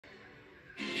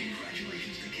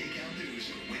KCAL News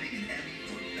for winning an Emmy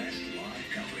for Best Live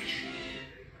Coverage.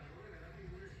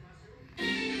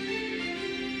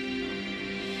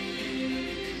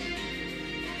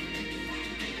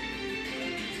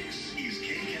 This is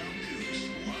KCAL News,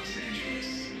 Los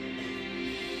Angeles.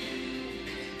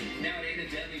 Now at 8, a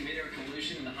deadly mid-air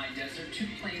collision in the high desert. Two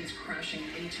planes crashing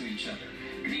into each other.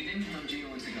 Good evening, I'm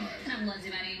Insignares. I'm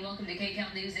Lesley. Welcome to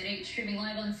KCAL News at 8, streaming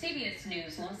live on CBS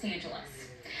News Los Angeles.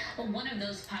 Well, one of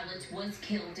those pilots was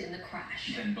killed in the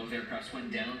crash. Then both aircrafts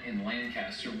went down in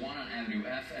Lancaster, one on Avenue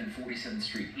F and 47th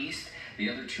Street East, the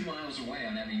other 2 miles away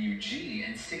on Avenue G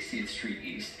and 60th Street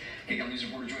East. KCAL News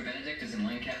reporter Joy Benedict is in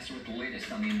Lancaster with the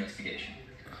latest on the investigation.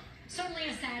 Certainly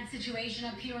a sad situation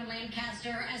up here in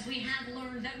Lancaster, as we have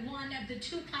learned that one of the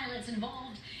 2 pilots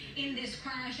involved in this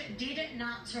crash did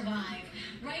not survive.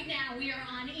 Right now, we are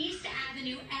on East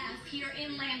Avenue F here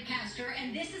in Lancaster,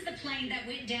 and this is the plane that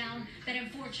went down that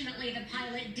unfortunately the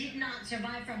pilot did not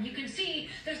survive from. You can see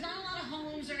there's not a lot of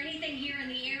homes or anything here in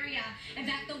the area. In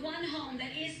fact, the one home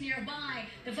that is nearby,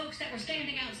 the folks that were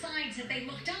standing outside said they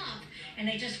looked up and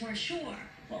they just weren't sure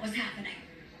what was happening.